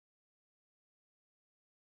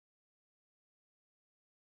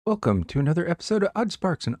Welcome to another episode of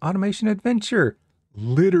Oddsparks, an automation adventure.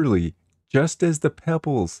 Literally, just as the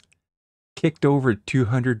pebbles kicked over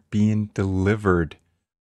 200 being delivered,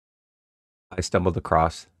 I stumbled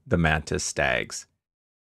across the mantis stags.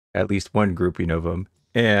 At least one grouping of them,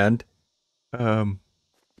 and um,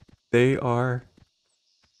 they are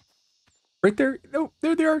right there. No,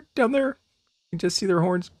 there they are down there. You can just see their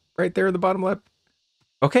horns right there in the bottom left.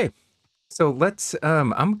 Okay, so let's.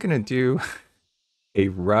 I'm gonna do a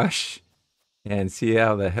rush and see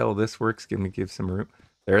how the hell this works. Give some room.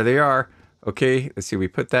 There they are. Okay, let's see. We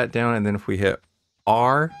put that down, and then if we hit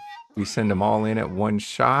R, we send them all in at one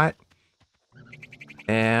shot.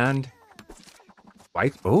 And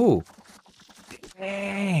white. Oh,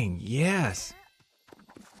 dang! Yes.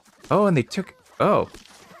 Oh, and they took. Oh,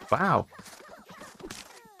 wow.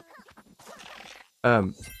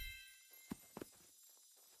 Um,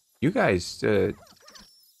 you guys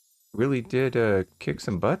really did kick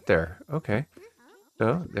some butt there. Okay,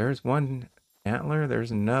 so there's one antler.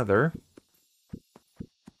 There's another.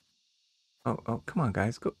 Oh, come on,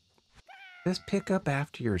 guys, go. Just pick up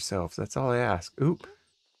after yourselves. That's all I ask. Oop.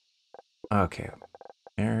 Okay.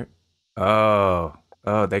 There. Oh,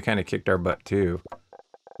 they kind of kicked our butt too.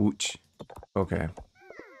 Ouch. Okay.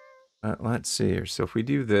 Let's see here. So if we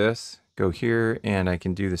do this, go here, and I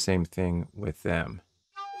can do the same thing with them.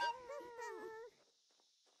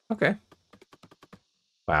 Okay.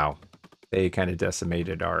 Wow. They kind of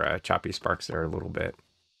decimated our choppy sparks there a little bit.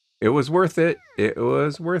 It was worth it. It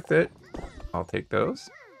was worth it. I'll take those.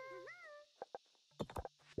 Oh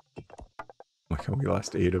my God, we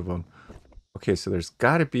lost 8 of them. Okay, so there's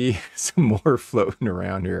got to be some more floating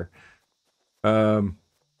around here. Who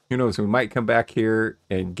knows? We might come back here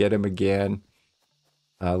and get him again.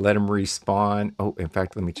 Let them respawn. Oh, in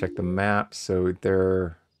fact, let me check the map. So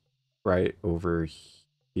they're right over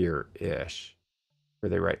here-ish. Were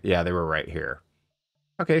they right? Yeah, they were right here.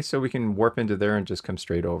 Okay, so we can warp into there and just come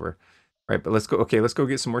straight over. Right, but let's go. Okay, let's go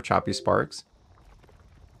get some more choppy sparks.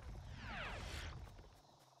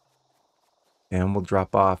 And we'll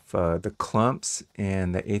drop off the clumps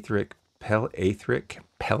and the aetheric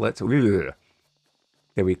pellets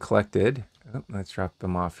that we collected. Oh, let's drop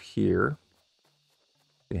them off here.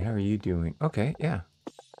 How are you doing? Okay, yeah.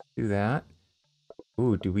 Do that.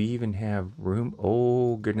 Ooh, do we even have room?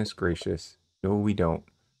 Oh, goodness gracious. No, we don't.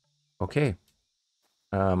 Okay.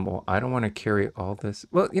 Well, I don't want to carry all this.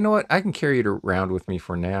 Well, you know what? I can carry it around with me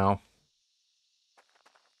for now.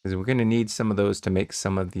 Because we're going to need some of those to make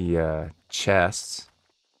some of the chests.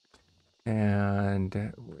 And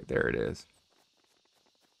there it is.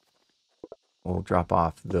 We'll drop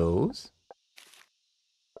off those.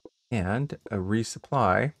 And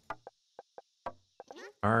resupply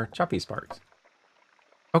our choppy sparks.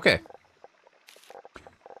 Okay.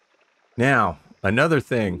 Now, another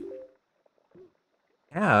thing.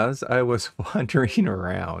 As I was wandering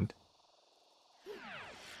around,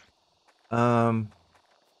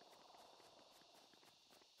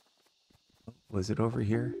 was it over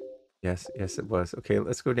here? Yes, it was. Okay,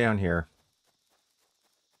 let's go down here.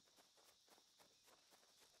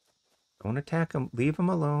 Don't attack them. Leave them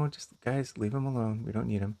alone. Just, guys, leave them alone. We don't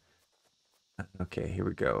need them. Okay, here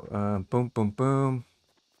we go. Boom, boom, boom.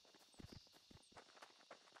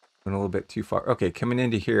 Went a little bit too far. Okay, coming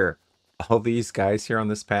into here. All these guys here on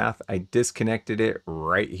this path, I disconnected it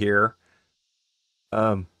right here.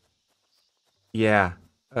 Yeah.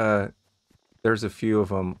 There's a few of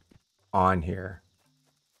them on here.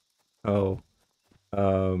 Oh.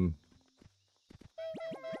 I'm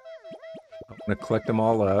gonna collect them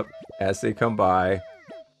all up as they come by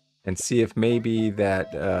and see if maybe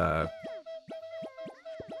that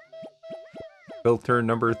filter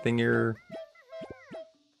number thingier.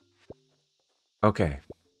 Okay.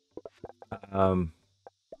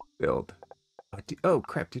 Build. Oh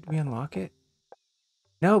crap, did we unlock it?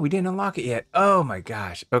 No, we didn't unlock it yet. Oh my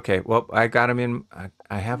gosh. Okay, well, I got them in.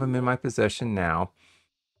 I have them in my possession now.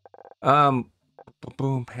 Boom,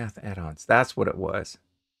 path add-ons. That's what it was.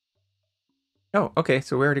 Oh, okay,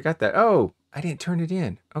 so we already got that. Oh, I didn't turn it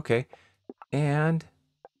in. Okay. And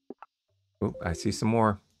oh, I see some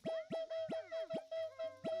more.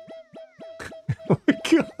 Oh my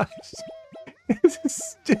gosh. This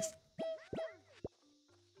is just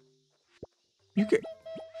you get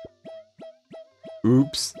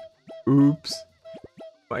oops. Oops.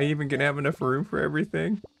 Am I even gonna have enough room for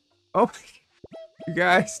everything? Oh, you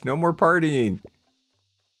guys, no more partying.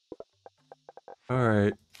 All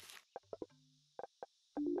right.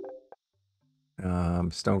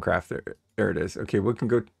 Stonecraft. There it is. Okay, we can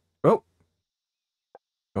go. Oh,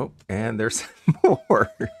 and there's more.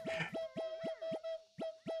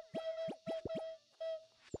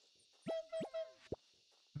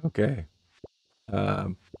 Okay.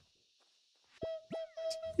 Um,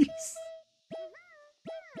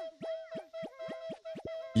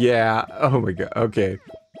 yeah. Oh my god. Okay.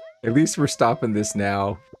 At least we're stopping this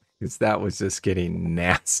now, because that was just getting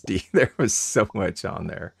nasty. There was so much on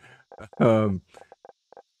there. Um,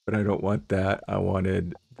 but I don't want that. I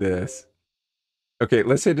wanted this. Okay,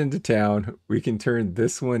 let's head into town. We can turn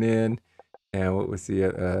this one in. And what was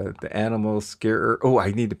the animal scarer? Oh,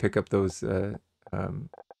 I need to pick up those um,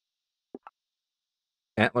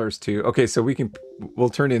 antlers too. Okay, so we'll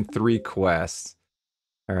turn in 3 quests.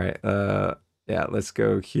 All right. Yeah, let's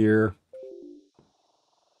go here.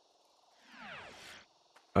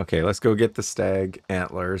 Okay, let's go get the stag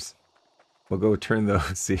antlers. We'll go turn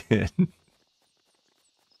those in.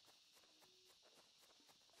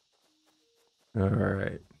 All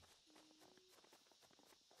right.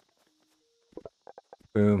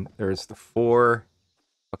 Boom. There's the 4.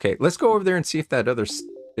 Okay, let's go over there and see if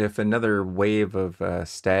if another wave of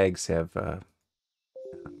stags have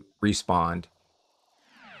respawned.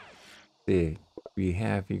 See, we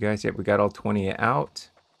have you guys. Yep, we got all 20 out.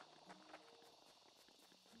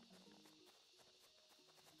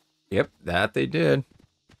 Yep, that they did.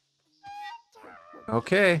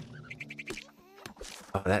 Okay.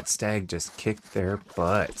 Oh, that stag just kicked their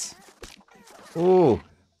butts. Oh,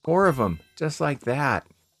 4 of them, just like that.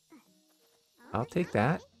 I'll take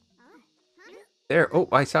that. There. Oh,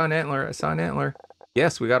 I saw an antler. I saw an antler.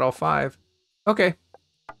 Yes, we got all 5. Okay.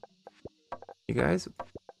 You guys,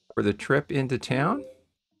 for the trip into town?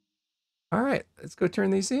 All right, let's go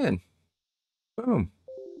turn these in. Boom.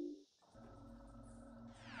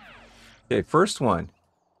 Okay, first one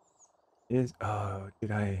is, oh,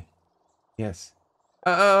 did I? Yes.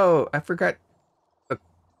 Oh, I forgot the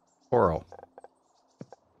coral.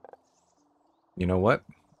 You know what?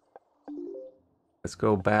 Let's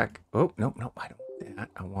go back. Oh, no, no, I don't want that.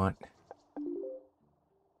 I want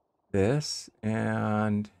this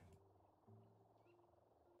and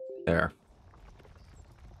there.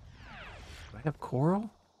 Do I have coral?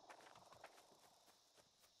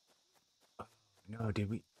 No, did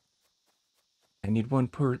we? I need one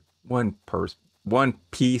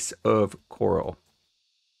piece of coral.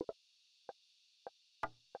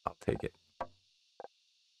 I'll take it.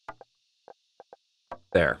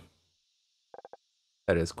 There.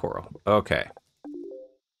 That is coral. Okay.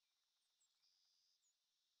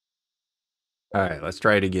 All right, let's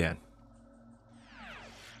try it again.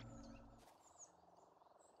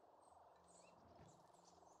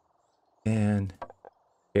 And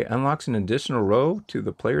it unlocks an additional row to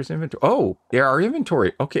the player's inventory. Oh, yeah, our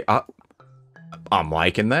inventory. Okay, I'm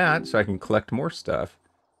liking that, so I can collect more stuff.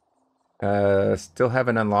 Still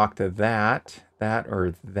haven't unlocked the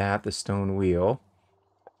stone wheel.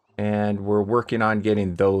 And we're working on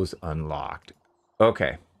getting those unlocked.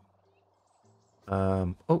 Okay.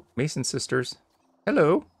 Oh, Mason sisters.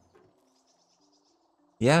 Hello.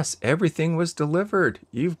 Yes, everything was delivered.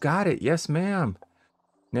 You've got it. Yes, ma'am.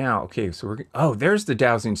 Now, okay, so oh, there's the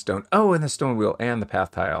dowsing stone. Oh, and the stone wheel and the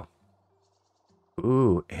path tile.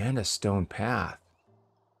 Ooh, and a stone path.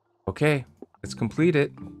 Okay, let's complete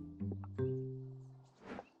it.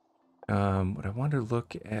 What I want to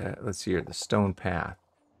look at, let's see here, the stone path.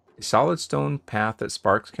 A solid stone path that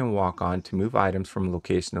sparks can walk on to move items from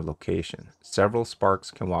location to location. Several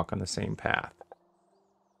sparks can walk on the same path.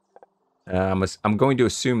 I'm going to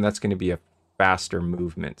assume that's going to be a faster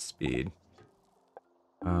movement speed.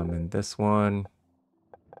 And this one,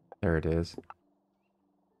 there it is.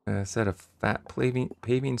 A set of fat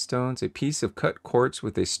paving stones, a piece of cut quartz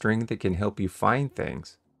with a string that can help you find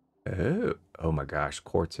things. Oh my gosh,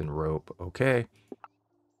 quartz and rope. Okay.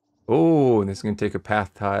 Oh, and this is going to take a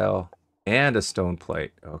path tile and a stone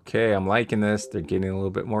plate. Okay, I'm liking this. They're getting a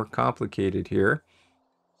little bit more complicated here.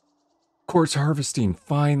 Quartz harvesting,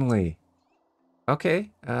 finally.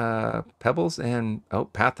 Okay, pebbles and, oh,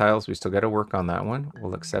 path tiles. We still got to work on that one.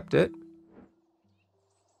 We'll accept it.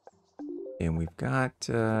 And we've got,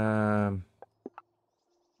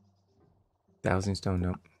 dowsing stone,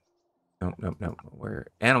 nope. Nope, nope, nope. Where?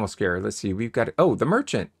 Animal scare. Let's see. We've got, oh, the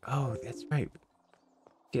merchant. Oh, that's right.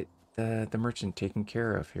 Get the merchant taken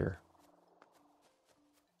care of here.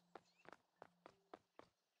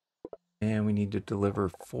 And we need to deliver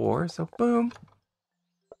 4, so boom.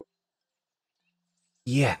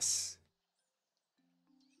 Yes.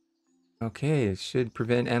 Okay, it should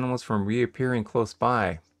prevent animals from reappearing close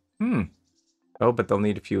by. Oh, but they'll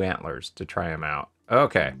need a few antlers to try them out.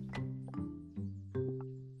 Okay.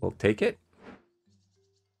 We'll take it.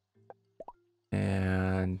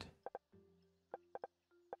 And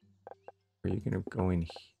are you going to go in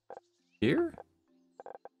here?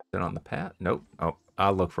 Is it on the path? Nope. Oh,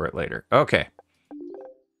 I'll look for it later. Okay.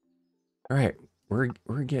 All right.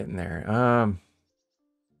 We're getting there.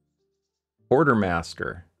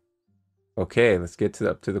 Quartermaster. Okay, let's get to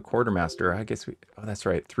up to the quartermaster. I guess we. Oh, that's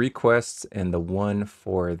right. 3 quests and the one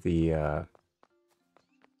for the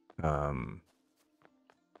um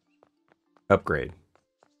upgrade.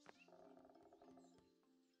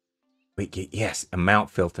 Wait, yes, a mount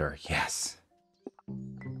filter. Yes.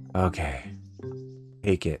 Okay.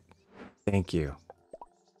 Take it. Thank you.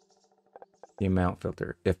 The amount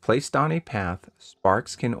filter. If placed on a path,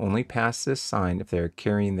 sparks can only pass this sign if they are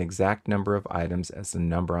carrying the exact number of items as the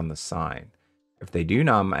number on the sign. If they do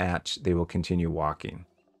not match, they will continue walking.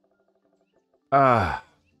 Ah.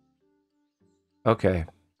 Okay.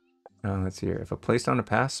 Let's see here. If placed on a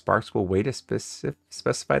path, sparks will wait a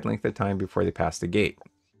specified length of time before they pass the gate.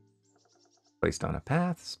 Placed on a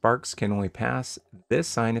path, sparks can only pass this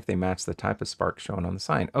sign if they match the type of spark shown on the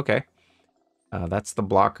sign. Okay. That's the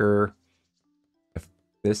blocker.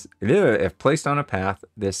 If placed on a path,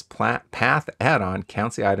 this path add-on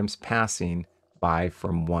counts the items passing by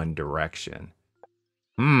from one direction.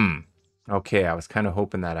 Okay, I was kind of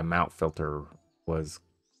hoping that amount filter was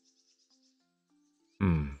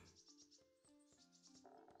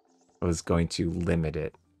going to limit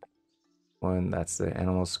it. One, that's the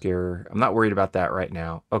animal scare. I'm not worried about that right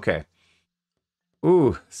now. Okay.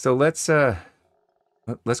 Ooh, so let's go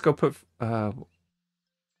put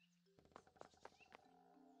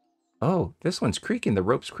oh, this one's creaking. The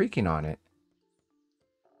rope's creaking on it.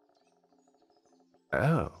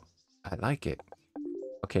 Oh, I like it.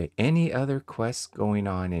 Okay, any other quests going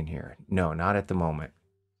on in here? No, not at the moment.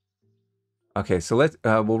 Okay, so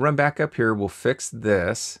we'll run back up here. We'll fix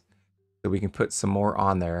this so we can put some more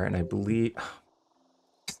on there. And I believe,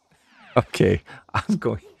 okay,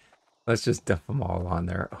 let's just dump them all on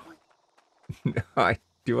there. Oh,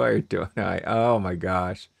 no, don't I? Oh my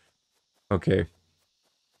gosh. Okay.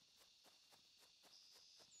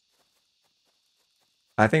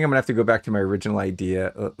 I think I'm gonna have to go back to my original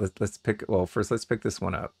idea. Let's pick, well, first let's pick this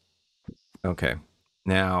one up. Okay,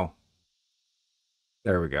 now,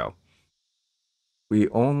 there we go. We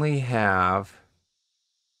only have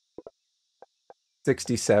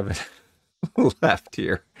 67 left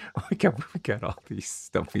here. Oh my god, we got all these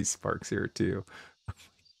stumpy sparks here too.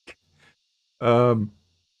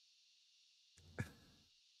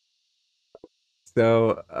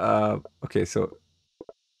 Okay, so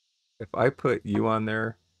if I put you on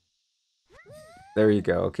there, there you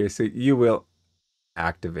go. Okay, so you will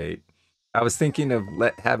activate. I was thinking of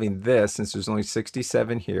having this, since there's only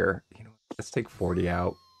 67 here. You know, let's take 40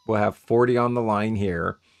 out. We'll have 40 on the line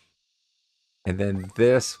here. And then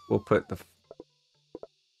this will put the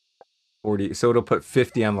 40. So it'll put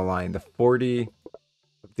 50 on the line. The 40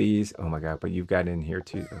 of these. Oh my god, but you've got in here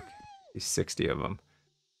too. Okay, 60 of them.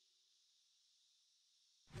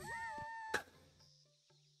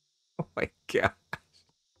 Oh my god.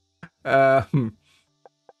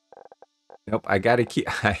 Nope, I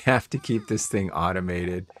have to keep this thing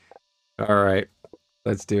automated. All right,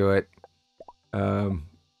 let's do it.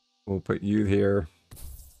 We'll put you here.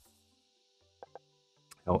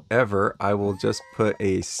 However, I will just put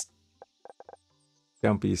a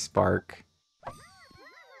stumpy spark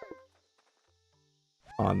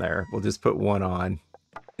on there. We'll just put one on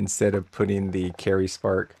instead of putting the carry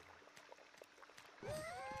spark.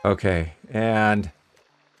 Okay, and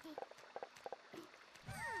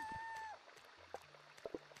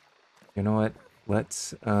you know what?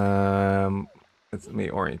 Let me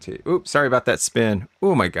orientate. Oops, sorry about that spin.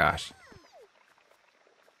 Oh my gosh.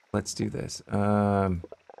 Let's do this.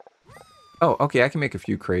 Oh, okay, I can make a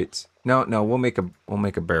few crates. No, we'll make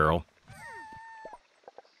a barrel.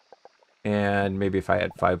 And maybe if I had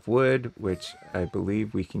 5 wood, which I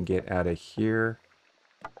believe we can get out of here.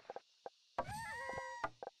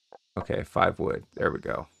 Okay, 5 wood. There we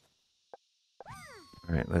go.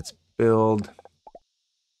 All right, let's build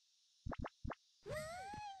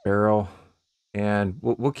barrel, and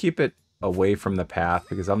we'll keep it away from the path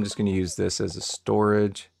because I'm just going to use this as a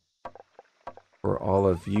storage for all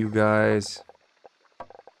of you guys.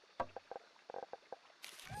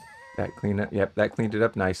 That cleaned up. Yep, that cleaned it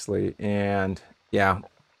up nicely. And yeah,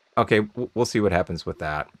 okay, we'll see what happens with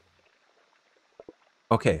that.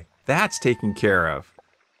 Okay, that's taken care of.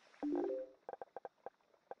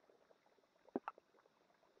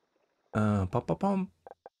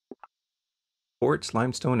 Quartz,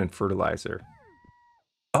 limestone, and fertilizer.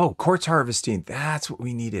 Oh, quartz harvesting. That's what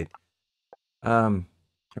we needed.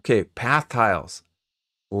 Okay, path tiles.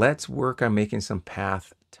 Let's work on making some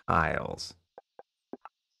path tiles.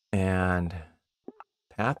 And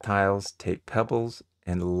path tiles take pebbles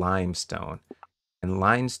and limestone. And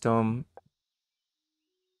limestone,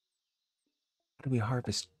 how do we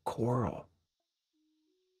harvest coral?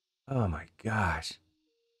 Oh my gosh.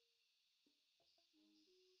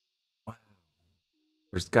 Wow.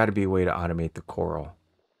 There's got to be a way to automate the coral.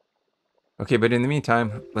 Okay, but in the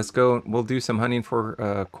meantime, let's go. We'll do some hunting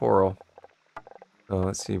for coral. So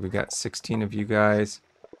let's see, we got 16 of you guys.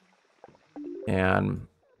 And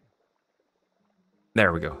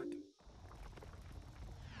there we go.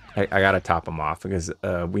 I gotta top them off because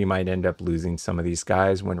we might end up losing some of these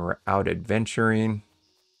guys when we're out adventuring.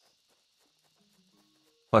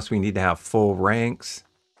 Plus, we need to have full ranks.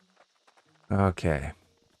 Okay.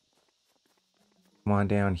 Come on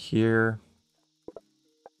down here.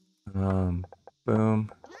 Boom.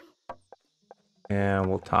 And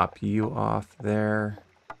we'll top you off there.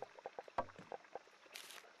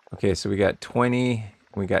 Okay, so we got 20.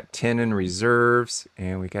 We got 10 in reserves.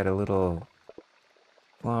 And we got a little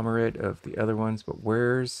conglomerate of the other ones. But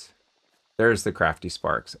there's the crafty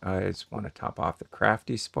sparks. I just want to top off the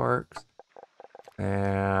crafty sparks.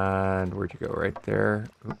 And where'd you go? Right there.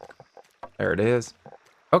 Oop. There it is.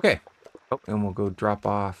 Okay. Oh, and we'll go drop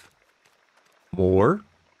off more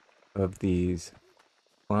of these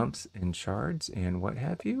clumps and shards and what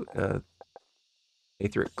have you.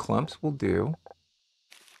 Aetheric clumps will do.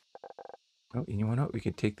 Oh, you know what? We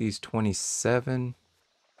could take these 27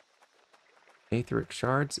 Aetheric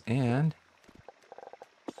shards and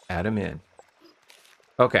add them in.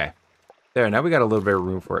 Okay. There, now we got a little bit of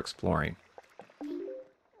room for exploring.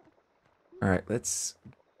 All right, let's...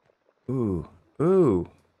 Ooh.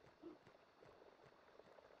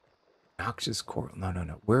 Noxious coral. No.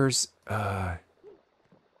 Where's...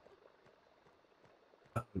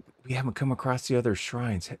 we haven't come across the other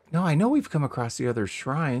shrines. No, I know we've come across the other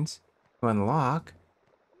shrines to unlock.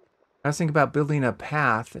 I was thinking about building a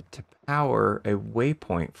path to power a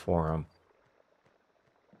waypoint for them.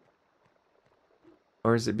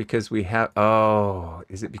 Or is it because we have... Oh,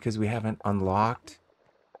 is it because we haven't unlocked?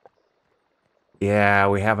 Yeah,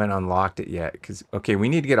 we haven't unlocked it yet. Okay, we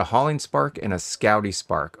need to get a hauling spark and a scouty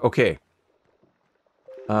spark. Okay.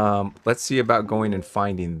 Let's see about going and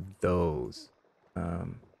finding those.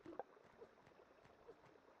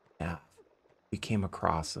 Yeah, we came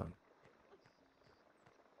across them.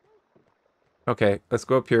 Okay, let's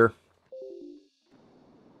go up here.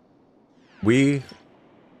 We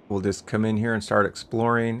will just come in here and start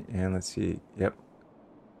exploring. And let's see. Yep.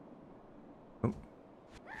 Oh.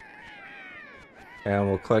 And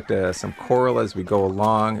we'll collect some coral as we go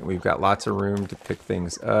along. We've got lots of room to pick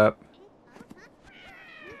things up.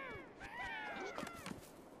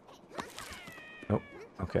 Oh,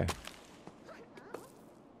 okay.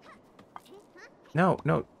 No.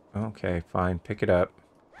 Okay, fine. Pick it up.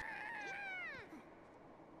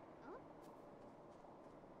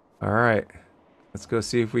 All right. Let's go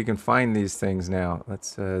see if we can find these things now.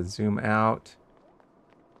 Let's zoom out.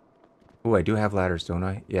 Oh, I do have ladders, don't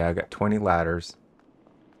I? Yeah, I got 20 ladders.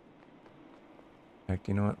 In fact,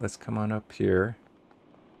 you know what? Let's come on up here.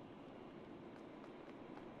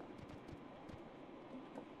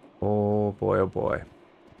 Oh boy, oh boy.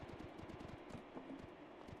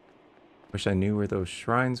 Wish I knew where those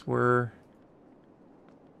shrines were.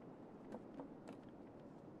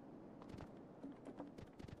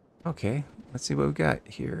 Okay, let's see what we got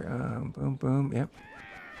here. Boom, yep.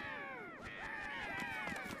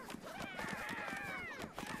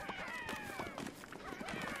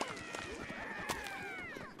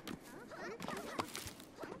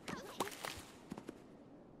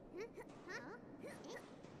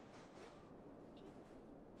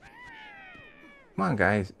 Come on,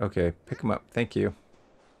 guys. Okay, pick them up. Thank you.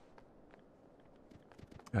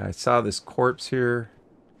 I saw this corpse here.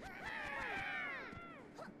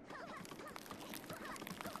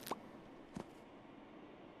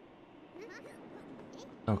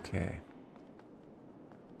 Okay.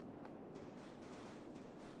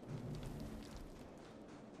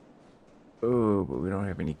 Oh, but we don't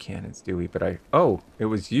have any cannons, do we? But oh, it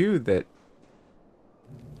was you that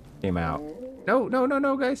came out. No,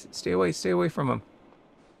 guys. Stay away from him.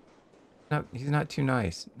 No, he's not too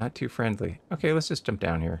nice. Not too friendly. Okay, let's just jump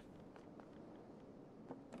down here.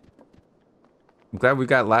 I'm glad we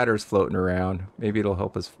got ladders floating around. Maybe it'll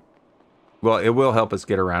help us. Well, it will help us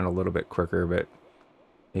get around a little bit quicker, but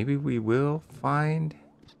maybe we will find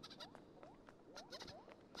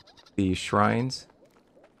the shrines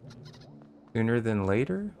sooner than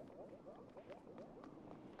later.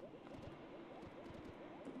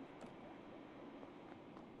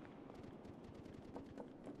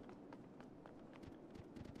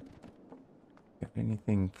 Got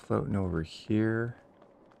anything floating over here?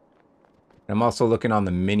 I'm also looking on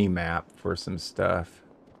the mini map for some stuff.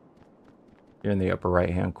 Here in the upper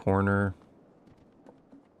right-hand corner.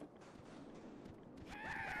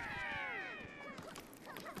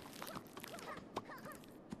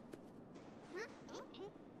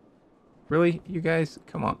 Really? You guys?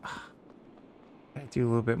 Come on. I do a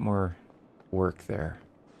little bit more work there.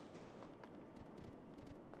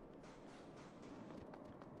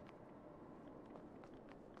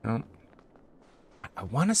 No. I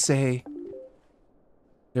want to say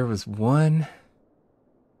there was one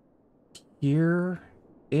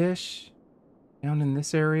here-ish down in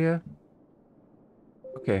this area.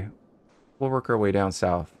 Okay. We'll work our way down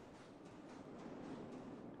south.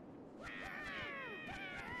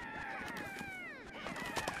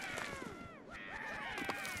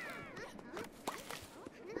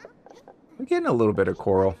 We're getting a little bit of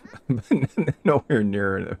coral, but nowhere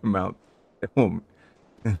near the amount.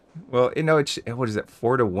 Well, you know, it's, what is it,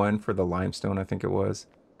 4-1 for the limestone, I think it was.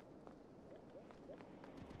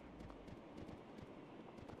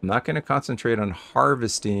 I'm not going to concentrate on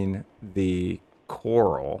harvesting the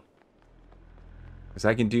coral, because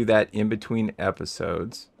I can do that in between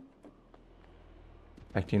episodes.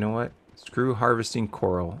 In fact, you know what? Screw harvesting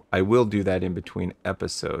coral. I will do that in between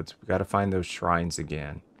episodes. We got to find those shrines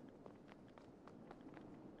again.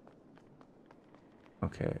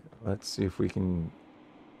 Okay, let's see if we can...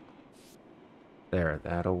 There,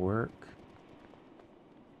 that'll work.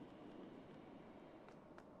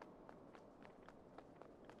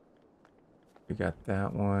 We got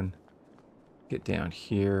that one. Get down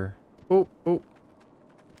here. Oh, oh.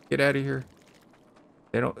 Get out of here.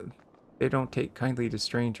 They don't take kindly to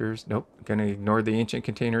strangers. Nope. Gonna ignore the ancient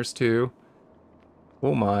containers too.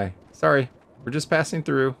 Oh my. Sorry. We're just passing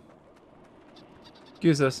through.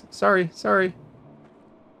 Excuse us. Sorry, sorry.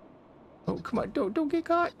 Oh, come on. Don't get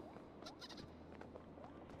caught.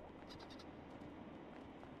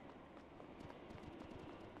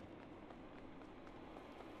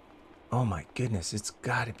 Oh my goodness, it's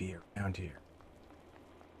got to be around here.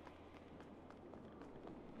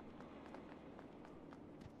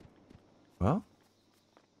 Well,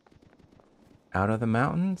 out of the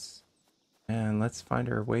mountains, and let's find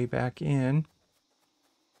our way back in.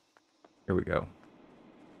 Here we go.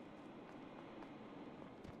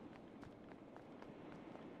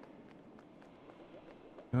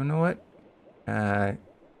 You know what?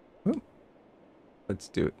 Let's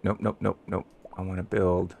do it. Nope, nope, nope, nope. I want to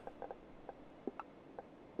build.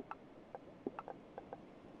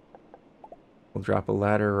 We'll drop a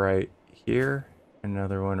ladder right here.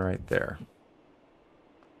 Another one right there.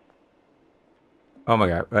 Oh my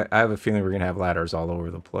god. I have a feeling we're going to have ladders all over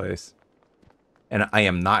the place. And I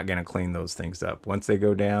am not going to clean those things up. Once they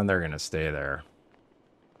go down, they're going to stay there.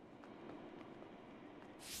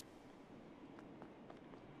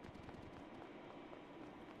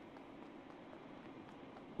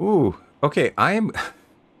 Ooh. Okay, I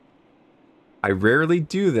rarely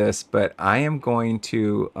do this, but I am going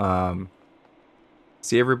to...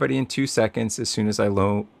 see everybody in 2 seconds as soon as I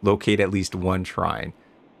locate at least one shrine.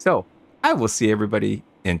 So, I will see everybody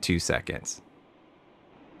in 2 seconds.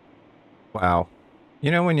 Wow. You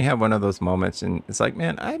know when you have one of those moments and it's like,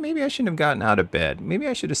 man, maybe I shouldn't have gotten out of bed. Maybe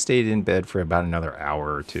I should have stayed in bed for about another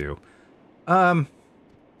hour or two. I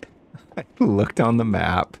looked on the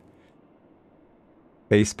map.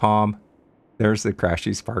 Facepalm. There's the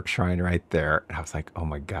Crashy Spark Shrine right there. And I was like, oh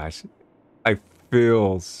my gosh. I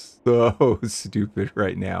feel so stupid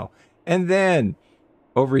right now. And then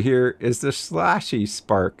over here is the Slashy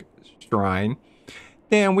Spark Shrine.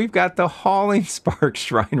 And we've got the Hauling Spark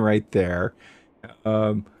Shrine right there.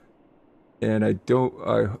 And I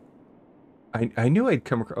don't... I knew I'd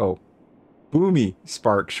come across... Oh. Boomy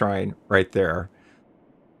Spark Shrine right there.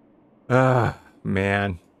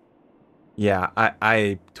 Man. Yeah,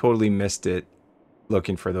 I totally missed it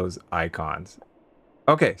looking for those icons.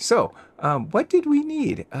 Okay, so what did we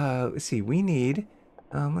need? Let's see, we need,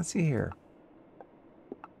 let's see here.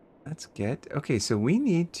 Let's get, okay, so we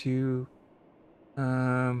need to,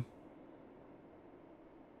 Scouty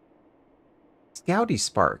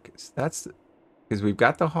Spark. That's, because we've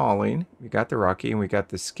got the Hauling, we got the Rocky, and we got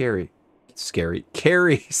the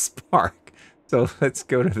Carry Spark. So let's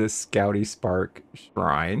go to the Scouty Spark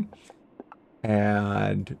Shrine.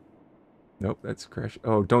 And, nope, that's Crash.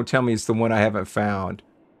 Oh, don't tell me it's the one I haven't found.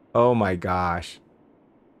 Oh my gosh.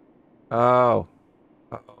 Oh.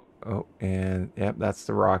 Oh, and yep, that's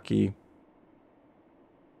the Rocky.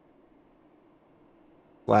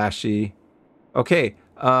 Flashy. Okay,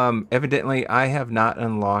 evidently I have not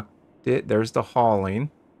unlocked it. There's the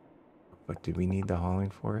Hauling. But did we need the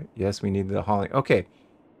Hauling for it? Yes, we need the Hauling. Okay.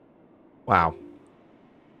 Wow.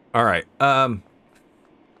 All right. At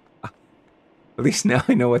least now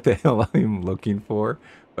I know what the hell I'm looking for.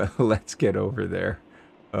 But let's get over there.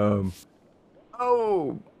 Um,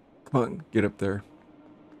 oh, come on, get up there.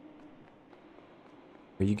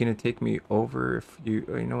 Are you gonna take me over if you?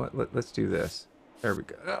 You know what? Let's do this. There we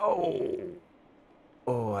go.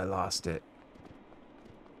 Oh, I lost it.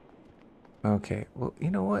 Okay. Well, you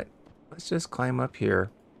know what? Let's just climb up here.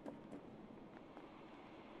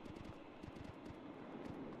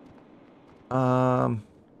 Um.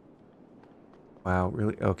 Wow.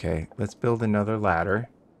 Really? Okay. Let's build another ladder.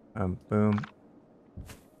 Boom.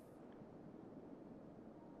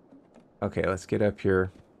 Okay. Let's get up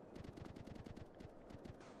here.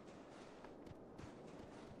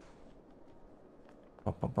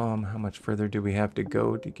 Bum, bum, bum. How much further do we have to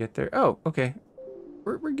go to get there? Oh, okay.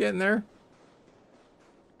 We're getting there.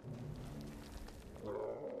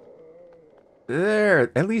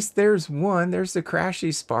 There. At least there's one. There's the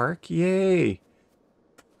crashy spark. Yay.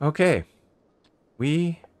 Okay.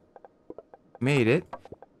 We made it.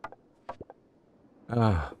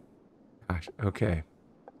 Oh, gosh. Okay.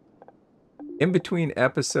 In between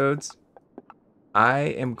episodes, I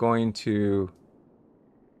am going to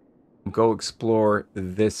go explore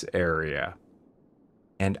this area.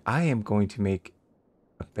 And I am going to make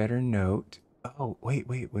a better note. Oh, wait.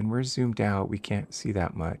 When we're zoomed out, we can't see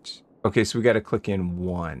that much. Okay, so we got to click in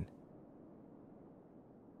one.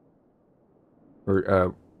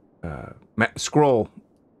 Or mouse scroll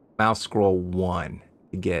one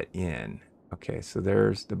to get in. Okay, so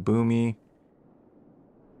there's the boomy.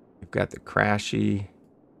 We've got the crashy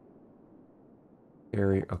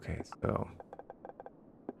area. Okay, so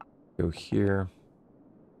go here.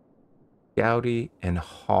 Gouty and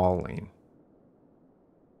hauling.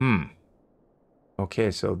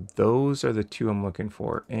 Okay, so those are the two I'm looking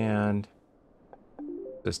for. And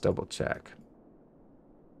just double check.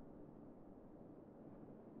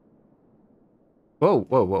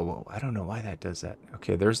 Whoa. I don't know why that does that.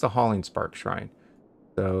 Okay, there's the hauling spark shrine.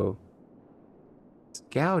 So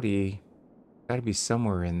Gouty got to be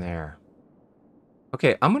somewhere in there.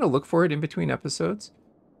 Okay, I'm going to look for it in between episodes.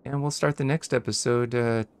 And we'll start the next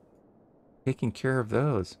episode taking care of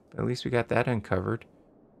those. At least we got that uncovered.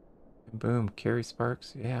 And boom, carry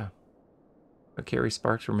sparks. Yeah. What carry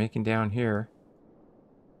sparks we're making down here.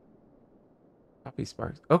 Copy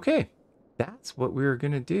sparks. Okay. That's what we were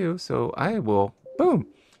going to do. So I will, boom.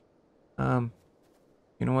 You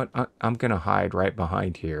know what? I'm going to hide right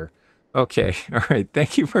behind here. Okay. All right.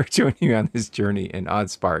 Thank you for joining me on this journey in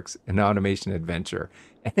Oddsparks, an automation adventure.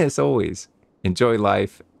 And as always, enjoy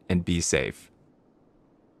life and be safe.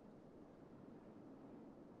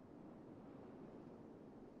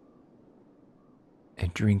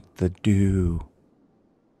 And drink the dew.